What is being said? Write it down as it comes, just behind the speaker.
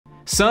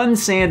Sun,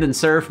 sand, and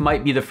surf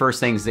might be the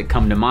first things that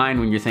come to mind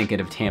when you're thinking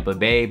of Tampa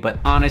Bay, but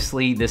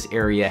honestly, this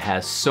area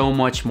has so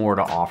much more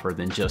to offer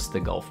than just the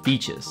Gulf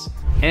beaches.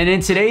 And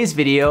in today's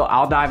video,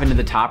 I'll dive into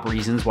the top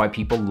reasons why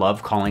people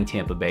love calling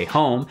Tampa Bay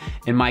home,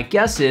 and my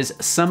guess is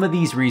some of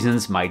these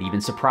reasons might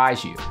even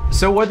surprise you.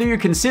 So whether you're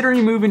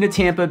considering moving to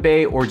Tampa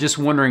Bay or just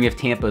wondering if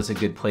Tampa is a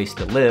good place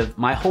to live,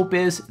 my hope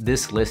is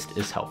this list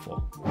is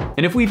helpful.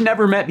 And if we've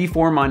never met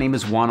before, my name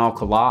is Juan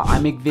Alcala. I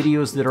make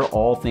videos that are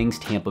all things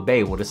Tampa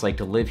Bay, what it's like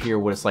to live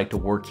here, what it's like to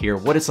work here,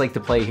 what it's like to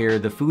play here,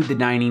 the food, the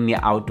dining, the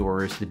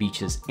outdoors, the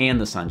beaches, and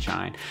the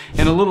sunshine.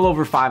 And a little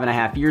over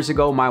 5.5 years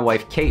ago, my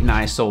wife Kate and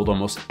I sold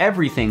almost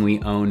everything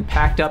we owned,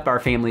 packed up our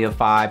family of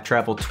 5,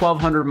 traveled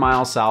 1,200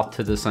 miles south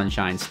to the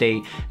Sunshine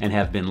State, and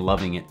have been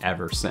loving it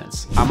ever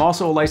since. I'm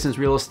also a licensed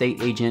real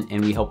estate agent,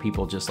 and we help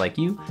people just like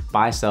you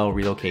buy, sell,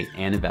 relocate,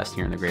 and invest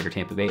here in the greater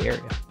Tampa Bay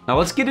area. Now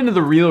let's get into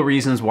the real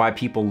reasons why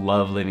people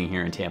love living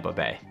here in Tampa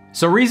Bay.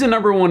 So reason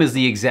number one is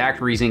the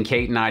exact reason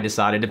Kate and I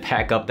decided to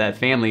pack up that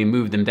family and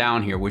move them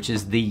down here, which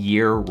is the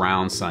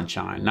year-round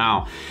sunshine.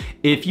 Now,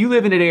 if you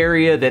live in an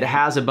area that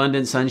has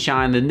abundant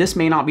sunshine, then this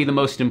may not be the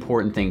most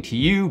important thing to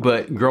you,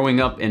 but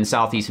growing up in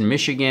southeastern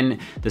Michigan,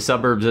 the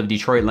suburbs of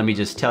Detroit, let me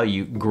just tell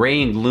you,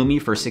 gray and gloomy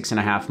for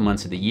 6.5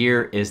 months of the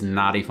year is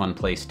not a fun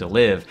place to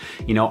live.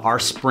 You know, our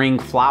spring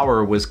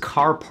flower was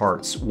car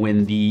parts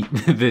when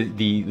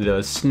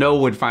the snow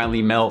would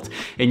finally melt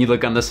and you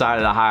look on the side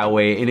of the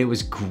highway and it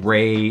was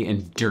gray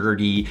and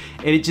dirty,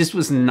 and it just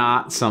was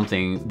not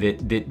something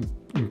that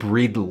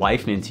breathed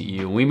life into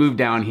you. We moved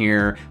down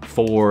here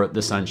for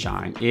the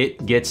sunshine.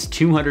 It gets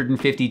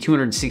 250,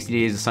 260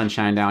 days of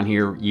sunshine down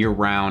here year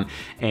round,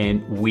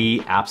 and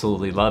we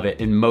absolutely love it,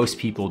 and most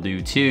people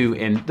do too.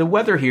 And the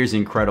weather here is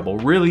incredible.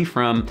 Really,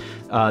 from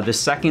the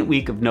second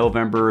week of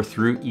November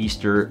through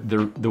Easter,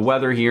 the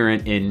weather here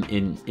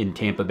in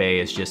Tampa Bay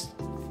is just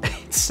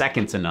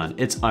second to none.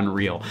 It's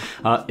unreal.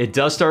 It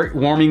does start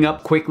warming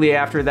up quickly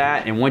after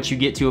that, and once you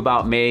get to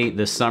about May,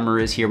 the summer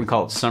is here. We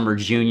call it summer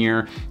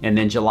junior, and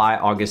then July,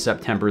 August,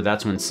 September,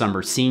 that's when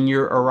summer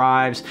senior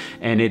arrives,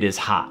 and it is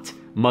hot.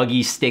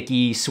 Muggy,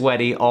 sticky,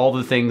 sweaty, all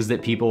the things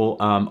that people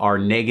are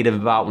negative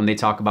about when they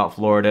talk about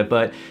Florida,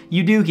 but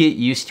you do get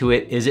used to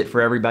it. Is it for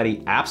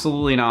everybody?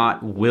 Absolutely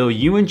not. Will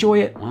you enjoy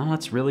it? Well,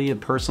 it's really a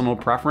personal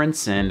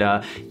preference,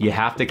 and you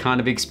have to kind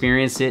of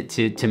experience it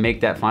to make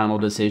that final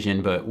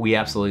decision, but we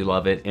absolutely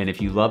love it. And if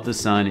you love the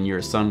sun and you're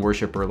a sun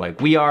worshiper like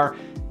we are,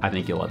 I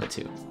think you'll love it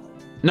too.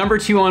 Number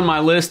 2 on my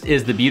list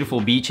is the beautiful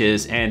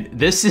beaches. And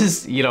this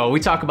is, you know, we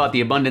talk about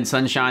the abundant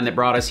sunshine that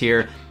brought us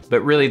here,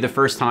 but really the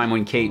first time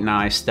when Kate and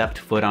I stepped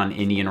foot on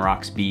Indian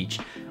Rocks Beach,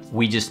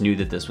 we just knew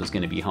that this was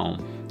gonna be home.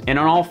 And in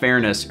all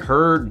fairness,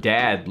 her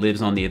dad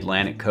lives on the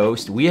Atlantic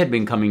coast. We had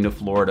been coming to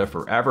Florida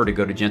forever to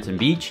go to Jensen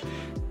Beach.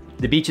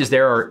 The beaches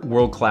there are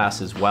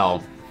world-class as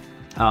well,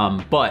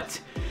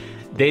 but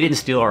they didn't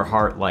steal our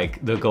heart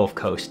like the Gulf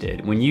Coast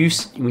did. When you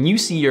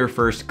see your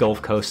first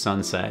Gulf Coast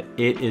sunset,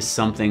 it is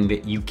something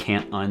that you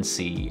can't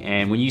unsee.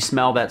 And when you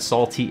smell that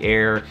salty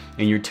air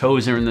and your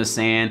toes are in the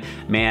sand,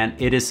 man,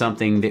 it is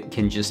something that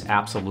can just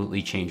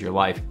absolutely change your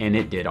life. And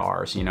it did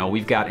ours. You know,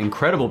 we've got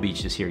incredible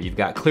beaches here. You've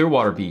got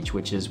Clearwater Beach,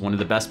 which is one of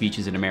the best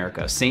beaches in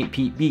America. St.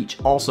 Pete Beach,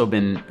 also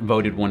been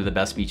voted one of the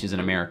best beaches in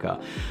America.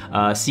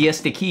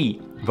 Siesta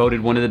Key,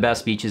 voted one of the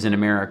best beaches in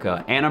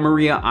America. Anna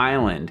Maria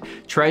Island,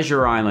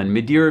 Treasure Island,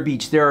 Madeira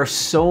Beach. There are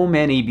so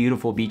many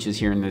beautiful beaches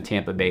here in the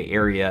Tampa Bay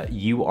area.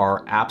 You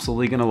are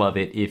absolutely gonna love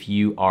it if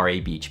you are a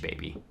beach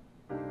baby.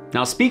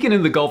 Now, speaking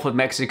of the Gulf of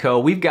Mexico,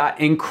 we've got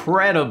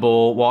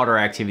incredible water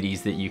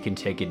activities that you can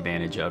take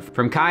advantage of.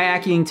 From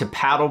kayaking to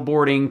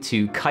paddleboarding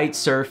to kite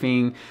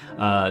surfing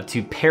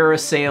to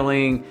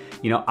parasailing.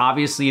 You know,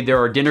 obviously there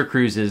are dinner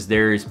cruises,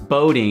 there's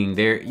boating,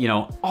 you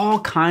know, all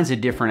kinds of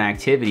different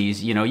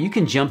activities. You know, you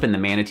can jump in the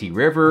Manatee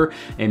River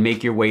and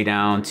make your way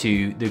down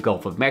to the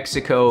Gulf of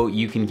Mexico.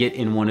 You can get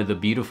in one of the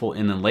beautiful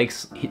inland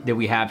lakes that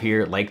we have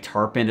here. Lake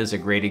Tarpon is a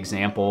great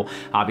example.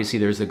 Obviously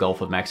there's the Gulf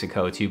of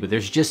Mexico too, but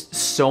there's just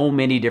so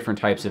many different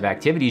types of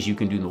activities you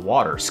can do in the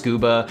water.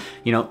 Scuba,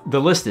 you know,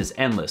 the list is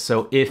endless.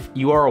 So if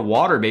you are a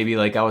water baby,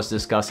 like I was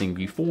discussing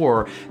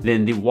before,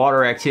 then the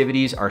water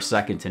activities are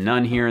second to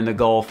none here in the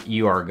Gulf.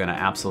 You are gonna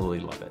absolutely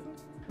love it.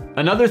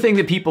 Another thing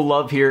that people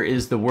love here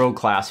is the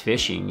world-class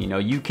fishing. You know,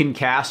 you can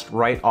cast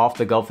right off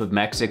the Gulf of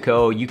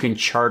Mexico. You can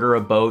charter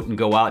a boat and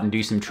go out and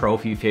do some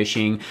trophy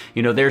fishing.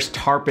 You know, there's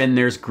tarpon,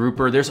 there's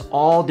grouper, there's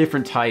all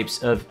different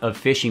types of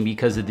fishing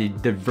because of the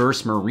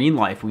diverse marine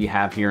life we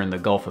have here in the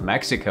Gulf of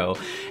Mexico.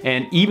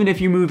 And even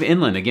if you move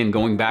inland, again,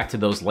 going back to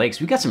those lakes,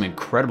 we got some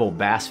incredible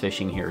bass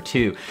fishing here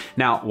too.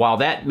 Now, while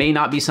that may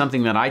not be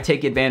something that I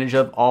take advantage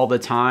of all the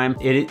time,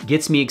 it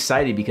gets me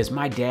excited because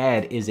my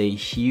dad is a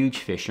huge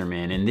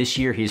fisherman, and this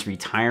year he's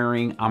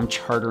retiring. I'm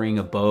chartering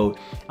a boat.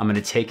 I'm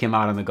gonna take him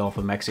out on the Gulf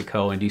of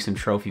Mexico and do some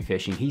trophy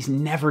fishing. He's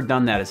never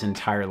done that his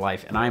entire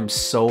life, and I'm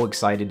so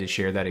excited to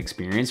share that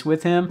experience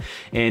with him.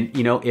 And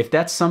you know, if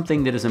that's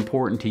something that is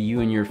important to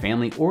you and your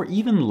family, or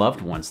even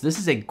loved ones, this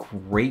is a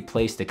great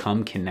place to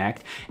come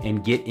connect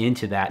and get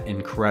into that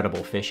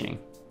incredible fishing.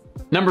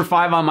 Number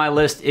 5 on my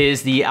list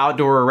is the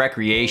outdoor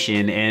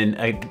recreation,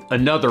 and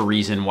another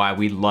reason why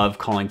we love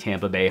calling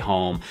Tampa Bay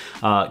home.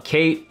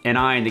 Kate and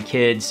I and the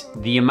kids,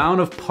 the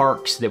amount of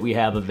parks that we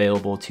have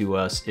available to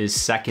us is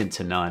second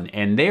to none,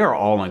 and they are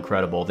all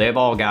incredible. They've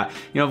all got,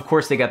 of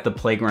course they got the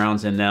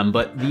playgrounds in them,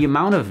 but the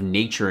amount of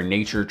nature and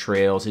nature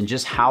trails and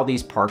just how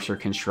these parks are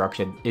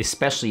constructed,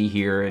 especially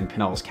here in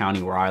Pinellas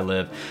County where I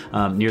live,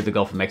 near the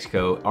Gulf of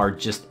Mexico, are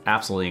just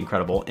absolutely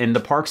incredible. And the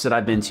parks that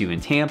I've been to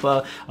in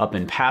Tampa, up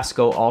in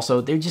Pasco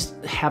also, they just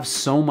have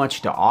so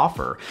much to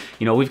offer.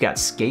 We've got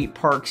skate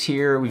parks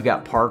here. We've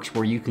got parks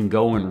where you can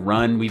go and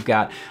run. We've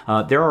got,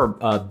 there are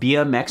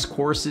BMX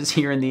courses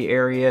here in the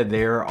area.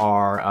 There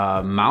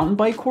are mountain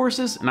bike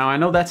courses. Now I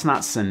know that's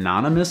not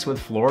synonymous with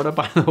Florida,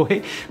 by the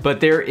way,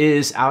 but there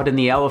is out in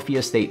the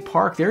Alafia State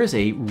Park, there is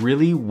a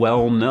really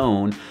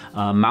well-known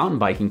mountain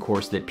biking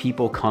course that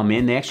people come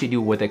in. They actually do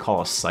what they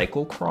call a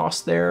cycle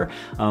cross there,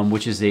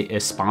 which is a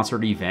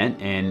sponsored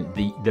event, and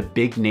the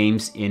big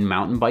names in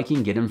mountain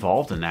biking get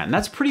involved in that. And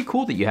that's pretty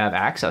cool that you have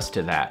access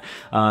to that.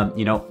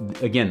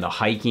 Again, the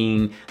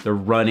hiking, the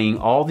running,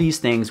 all these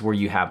things where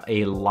you have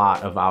a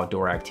lot of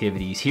outdoor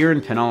activities. Here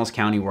in Pinellas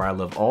County where I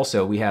live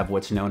also, we have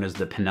what's known as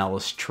the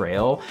Pinellas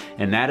Trail,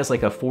 and that is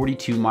like a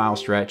 42-mile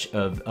stretch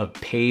of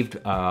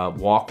paved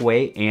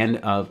walkway and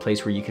a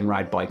place where you can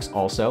ride bikes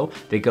also,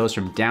 that goes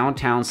from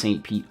downtown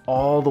St. Pete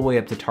all the way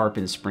up to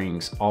Tarpon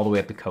Springs, all the way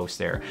up the coast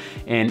there.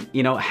 And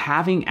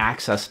having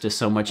access to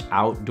so much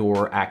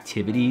outdoor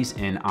activities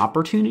and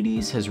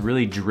opportunities has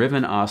really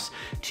driven us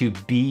to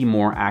be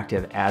more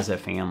active as a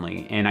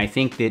family. And I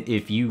think that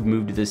if you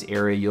move to this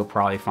area, you'll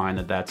probably find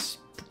that that's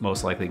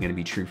most likely going to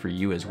be true for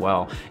you as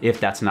well, if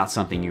that's not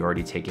something you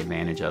already take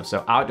advantage of.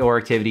 So outdoor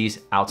activities,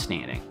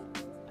 outstanding.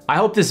 I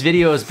hope this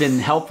video has been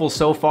helpful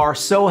so far,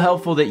 so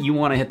helpful that you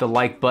want to hit the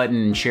like button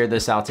and share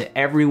this out to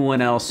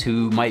everyone else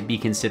who might be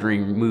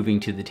considering moving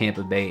to the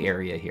Tampa Bay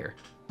area here.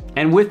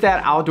 And with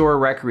that outdoor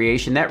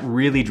recreation, that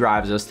really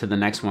drives us to the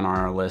next one on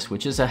our list,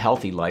 which is a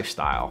healthy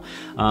lifestyle.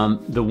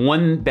 The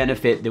one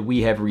benefit that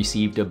we have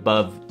received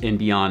above and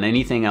beyond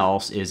anything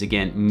else is,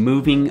 again,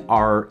 moving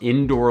our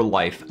indoor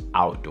life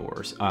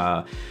outdoors.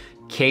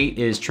 Kate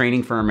is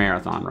training for a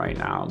marathon right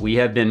now. We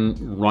have been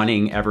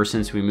running ever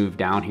since we moved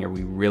down here.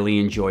 We really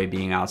enjoy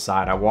being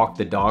outside. I walk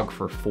the dog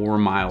for 4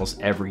 miles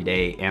every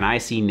day, and I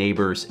see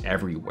neighbors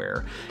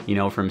everywhere.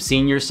 From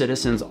senior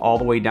citizens all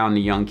the way down to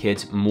young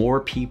kids, more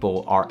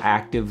people are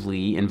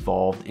actively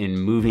involved in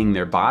moving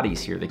their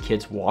bodies here. The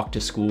kids walk to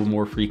school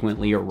more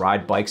frequently or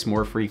ride bikes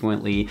more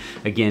frequently.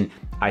 Again,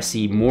 I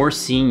see more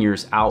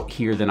seniors out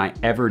here than I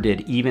ever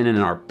did, even in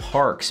our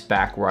parks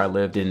back where I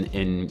lived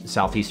in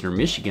southeastern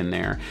Michigan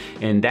there.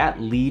 And that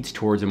leads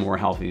towards a more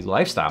healthy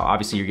lifestyle.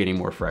 Obviously, you're getting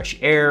more fresh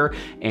air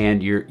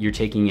and you're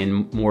taking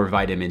in more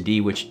vitamin D,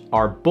 which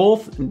are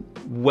both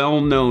well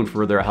known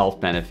for their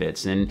health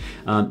benefits. And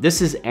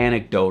this is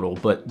anecdotal,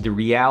 but the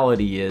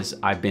reality is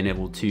I've been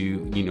able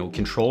to,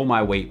 control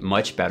my weight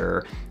much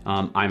better.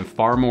 I'm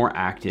far more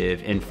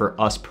active, and for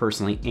us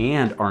personally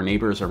and our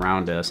neighbors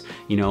around us,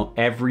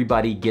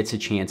 everybody gets a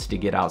chance to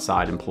get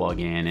outside and plug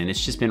in, and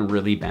it's just been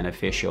really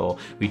beneficial.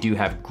 We do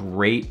have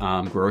great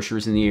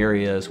grocers in the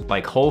areas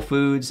like Whole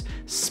Foods,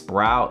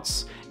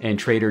 Sprouts, and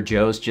Trader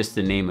Joe's, just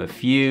to name a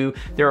few.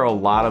 There are a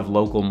lot of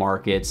local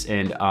markets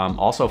and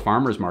also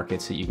farmers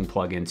markets that you can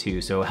plug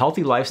into. So a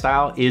healthy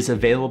lifestyle is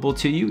available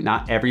to you.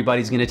 Not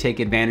everybody's gonna take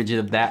advantage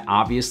of that,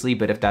 obviously,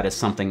 but if that is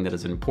something that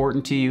is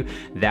important to you,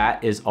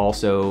 that is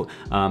also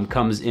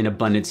comes in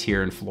abundance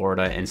here in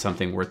Florida and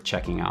something worth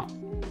checking out.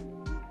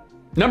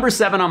 Number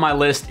 7 on my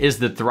list is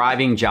the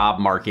thriving job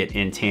market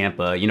in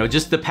Tampa.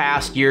 Just the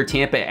past year,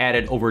 Tampa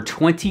added over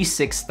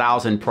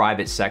 26,000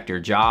 private sector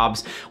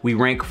jobs. We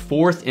rank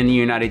 4th in the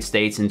United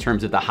States in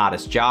terms of the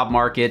hottest job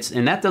markets,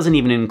 and that doesn't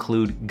even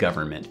include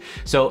government.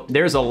 So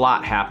there's a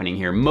lot happening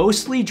here,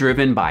 mostly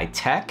driven by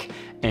tech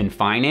and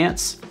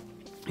finance.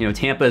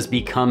 Tampa has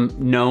become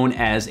known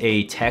as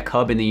a tech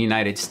hub in the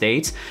United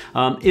States.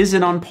 Is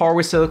it on par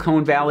with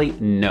Silicon Valley?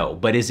 No.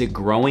 But is it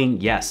growing?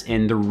 Yes.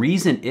 And the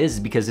reason is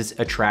because it's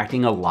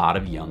attracting a lot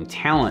of young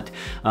talent.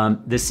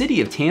 The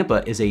city of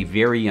Tampa is a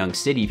very young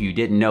city. If you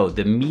didn't know,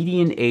 the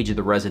median age of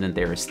the resident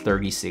there is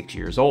 36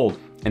 years old.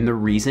 And the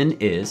reason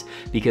is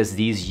because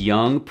these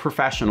young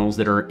professionals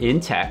that are in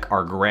tech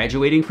are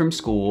graduating from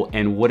school,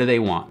 and what do they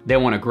want? They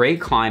want a great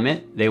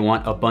climate, they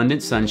want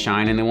abundant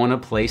sunshine, and they want a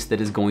place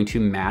that is going to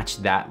match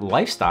that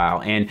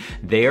lifestyle. And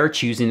they are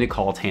choosing to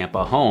call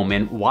Tampa home.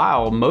 And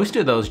while most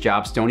of those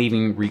jobs don't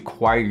even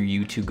require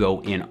you to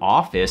go in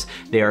office,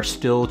 they are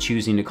still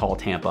choosing to call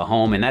Tampa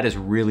home. And that is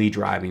really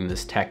driving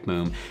this tech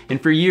boom. And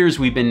for years,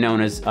 we've been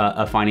known as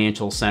a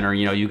financial center.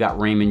 You got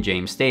Raymond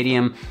James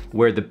Stadium,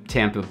 where the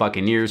Tampa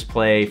Buccaneers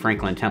play.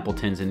 Franklin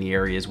Templeton's in the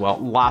area as well.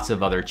 Lots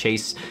of other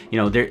Chase,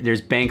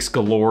 there's banks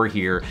galore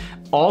here.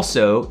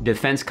 Also,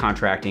 defense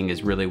contracting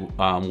is really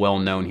well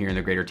known here in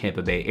the greater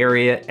Tampa Bay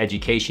area.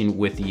 Education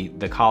with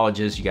the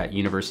colleges, you got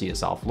University of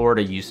South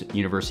Florida,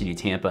 University of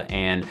Tampa,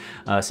 and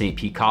St.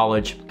 Pete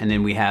College. And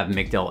then we have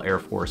MacDill Air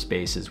Force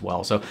Base as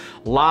well. So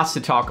lots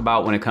to talk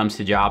about when it comes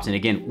to jobs. And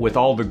again, with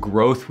all the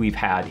growth we've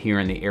had here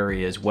in the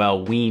area as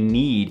well, we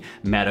need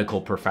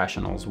medical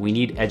professionals, we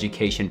need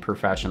education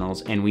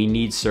professionals, and we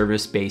need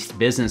service-based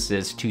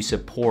businesses to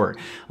support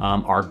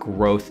our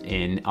growth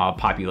in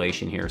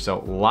population here. So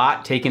a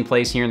lot taking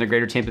place here in the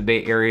greater Tampa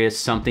Bay area,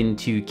 something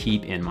to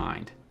keep in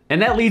mind.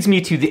 And that leads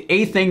me to the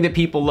 8th thing that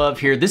people love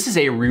here. This is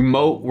a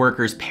remote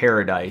workers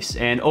paradise.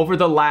 And over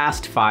the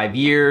last 5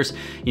 years,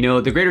 you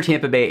know, the greater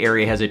Tampa Bay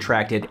area has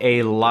attracted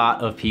a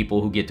lot of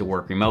people who get to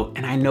work remote.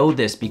 And I know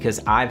this because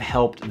I've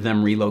helped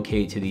them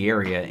relocate to the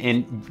area.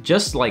 And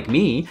just like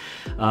me,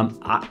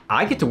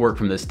 I get to work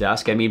from this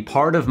desk. I mean,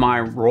 part of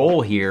my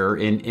role here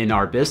in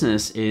our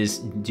business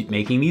is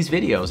making these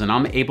videos, and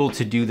I'm able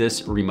to do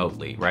this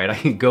remotely, right? I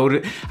can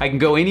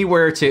go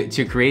anywhere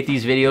to create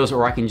these videos,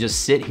 or I can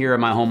just sit here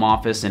in my home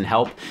office and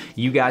help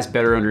you guys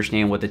better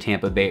understand what the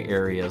Tampa Bay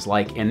area is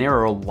like. And there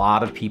are a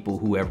lot of people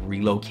who have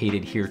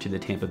relocated here to the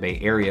Tampa Bay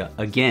area.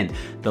 Again,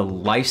 the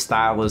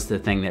lifestyle is the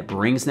thing that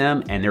brings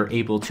them, and they're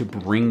able to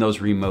bring those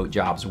remote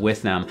jobs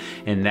with them.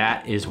 And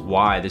that is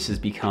why this has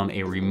become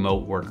a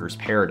remote workers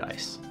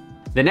paradise.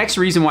 The next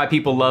reason why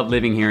people love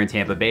living here in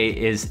Tampa Bay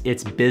is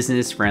its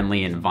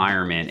business-friendly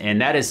environment, and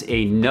that is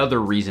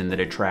another reason that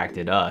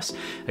attracted us.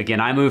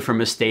 Again, I moved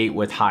from a state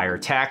with higher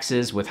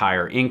taxes, with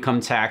higher income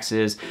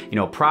taxes. You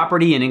know,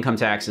 property and income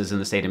taxes in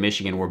the state of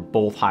Michigan were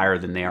both higher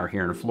than they are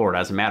here in Florida.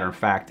 As a matter of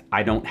fact,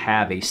 I don't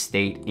have a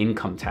state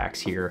income tax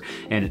here,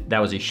 and that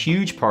was a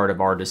huge part of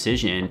our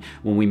decision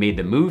when we made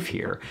the move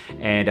here.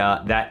 And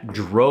that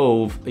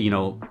drove, you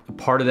know,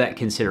 part of that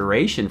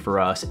consideration for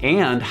us,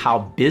 and how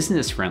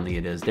business-friendly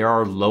it is. There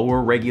are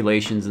lower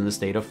regulations in the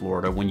state of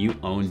Florida when you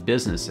own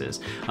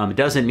businesses. It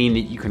doesn't mean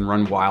that you can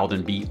run wild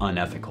and be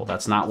unethical.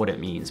 That's not what it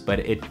means, but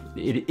it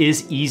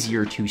is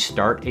easier to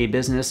start a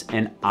business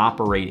and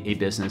operate a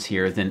business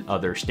here than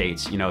other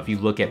states. You know, if you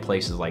look at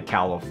places like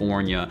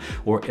California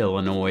or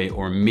Illinois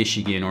or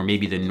Michigan, or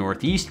maybe the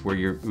Northeast where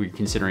you're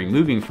considering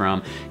moving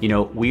from, you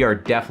know, we are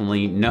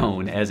definitely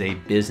known as a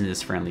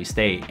business-friendly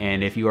state.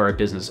 And if you are a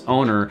business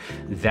owner,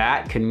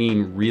 that can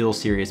mean real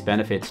serious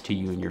benefits to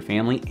you and your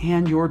family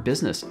and your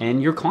business and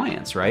your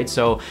clients, right?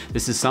 So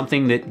this is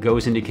something that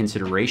goes into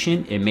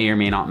consideration. It may or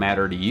may not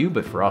matter to you,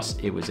 but for us,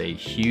 it was a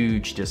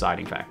huge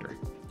deciding factor.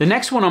 The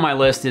next one on my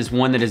list is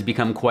one that has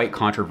become quite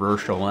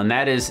controversial, and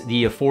that is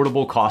the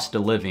affordable cost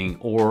of living,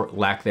 or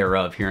lack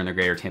thereof, here in the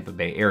greater Tampa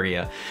Bay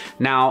area.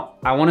 Now,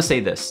 I want to say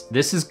this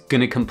is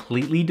going to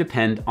completely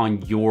depend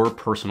on your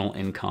personal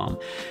income.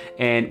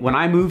 And when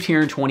I moved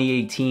here in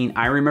 2018,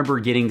 I remember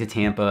getting to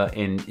Tampa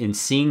and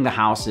seeing the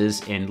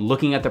houses and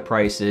looking at the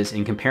prices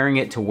and comparing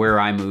it to where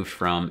I moved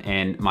from.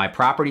 And my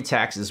property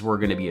taxes were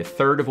going to be a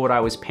third of what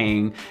I was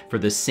paying for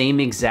the same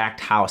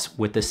exact house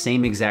with the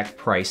same exact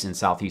price in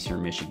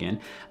southeastern Michigan.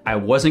 I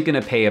wasn't going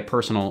to pay a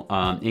personal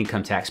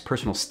income tax,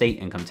 personal state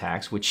income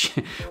tax, which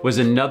was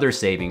another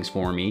savings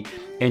for me,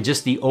 and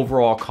just the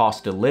overall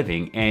cost of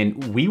living.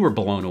 And we were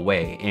blown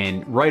away.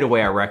 And right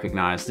away, I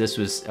recognized this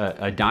was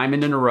a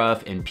diamond in the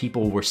rough, and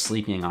people were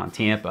sleeping on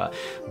Tampa.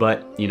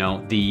 But, you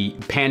know, the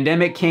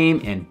pandemic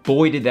came, and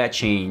boy, did that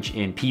change,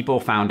 and people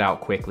found out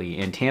quickly.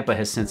 And Tampa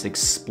has since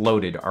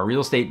exploded. Our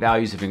real estate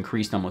values have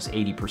increased almost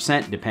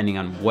 80%, depending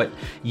on what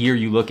year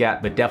you look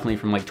at, but definitely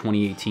from like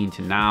 2018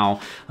 to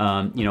now,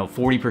 you know,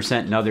 40%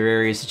 in other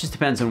areas. It just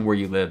depends on where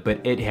you live,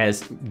 but it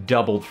has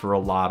doubled for a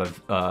lot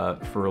of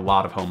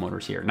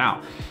homeowners here.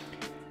 Now,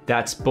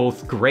 that's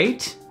both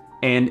great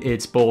and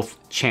it's both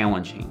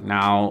challenging.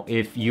 Now,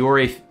 if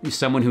you're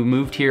someone who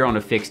moved here on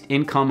a fixed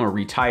income or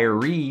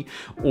retiree,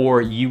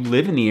 or you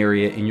live in the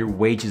area and your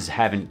wages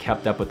haven't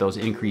kept up with those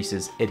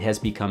increases, it has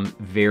become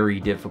very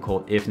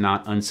difficult, if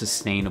not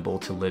unsustainable,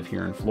 to live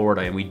here in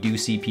Florida. And we do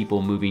see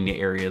people moving to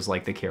areas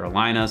like the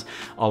Carolinas.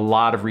 A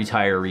lot of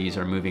retirees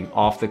are moving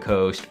off the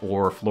coast,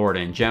 or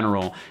Florida in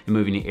general, and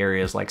moving to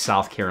areas like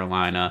South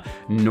Carolina,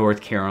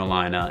 North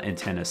Carolina, and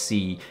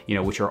Tennessee, you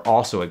know, which are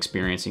also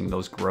experiencing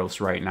those growths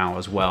right now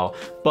as well.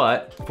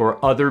 But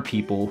for other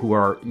people who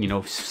are, you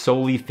know,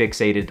 solely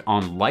fixated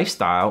on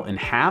lifestyle and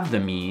have the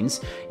means,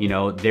 you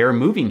know, they're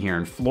moving here.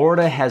 And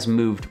Florida has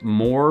moved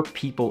more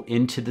people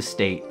into the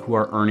state who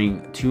are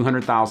earning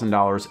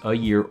 $200,000 a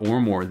year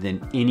or more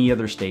than any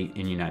other state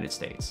in the United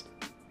States.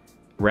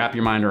 Wrap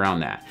your mind around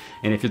that.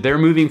 And if they're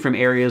moving from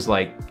areas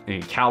like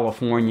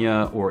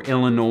California or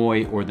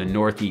Illinois or the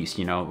Northeast,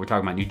 you know, we're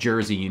talking about New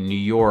Jersey, New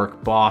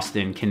York,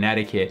 Boston,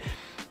 Connecticut,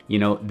 you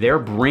know, they're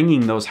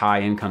bringing those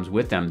high incomes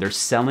with them. They're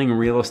selling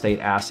real estate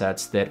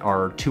assets that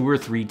are 2 or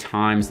 3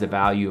 times the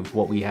value of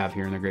what we have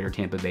here in the greater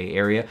Tampa Bay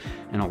area.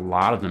 And a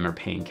lot of them are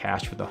paying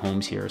cash for the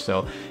homes here.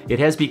 So it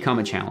has become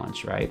a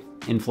challenge, right?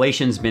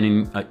 Inflation's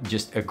been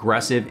just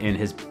aggressive and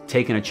has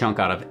taken a chunk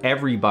out of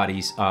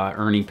everybody's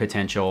earning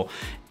potential.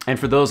 And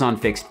for those on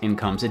fixed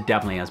incomes, it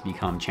definitely has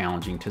become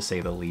challenging to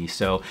say the least.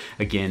 So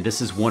again,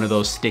 this is one of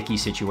those sticky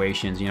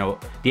situations. You know,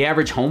 the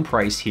average home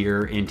price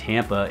here in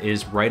Tampa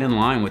is right in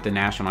line with the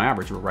national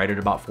average. We're right at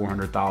about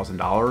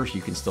 $400,000.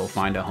 You can still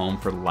find a home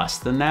for less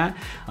than that.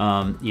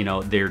 You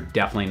know, they're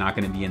definitely not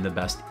going to be in the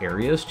best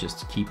areas,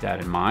 just keep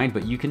that in mind,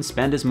 but you can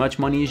spend as much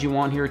money as you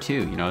want here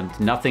too. You know, it's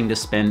nothing to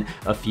spend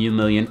a few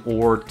million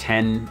or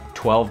 10,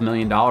 $12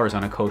 million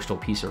on a coastal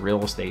piece of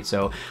real estate.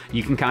 So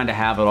you can kind of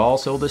have it all,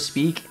 so to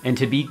speak. And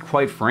to be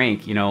quite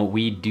frank, you know,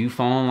 we do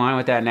fall in line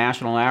with that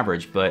national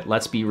average, but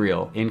let's be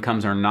real,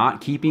 incomes are not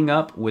keeping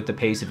up with the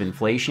pace of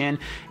inflation,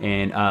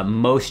 and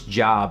most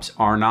jobs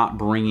are not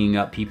bringing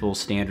up people's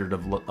standard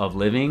of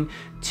living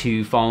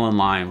to fall in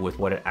line with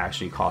what it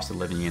actually costs to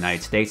live in the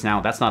United States. Now,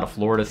 that's not a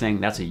Florida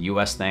thing, that's a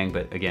US thing,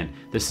 but again,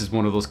 this is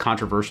one of those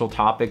controversial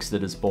topics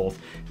that is both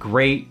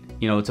great,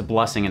 you know, it's a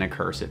blessing and a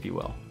curse, if you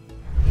will.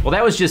 Well,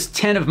 that was just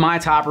 10 of my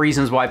top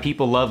reasons why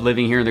people love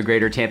living here in the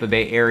greater Tampa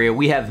Bay area.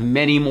 We have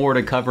many more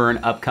to cover in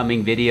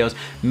upcoming videos.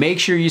 Make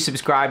sure you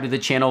subscribe to the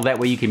channel. That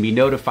way you can be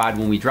notified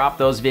when we drop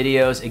those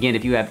videos. Again,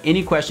 if you have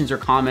any questions or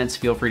comments,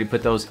 feel free to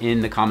put those in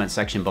the comment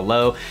section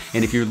below.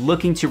 And if you're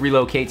looking to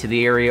relocate to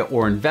the area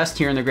or invest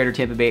here in the greater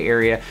Tampa Bay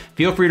area,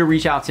 feel free to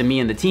reach out to me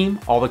and the team.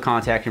 All the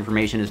contact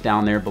information is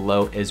down there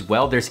below as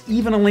well. There's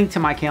even a link to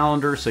my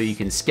calendar so you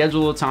can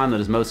schedule a time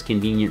that is most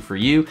convenient for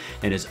you.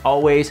 And as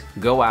always,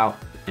 go out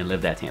and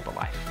live that Tampa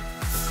life.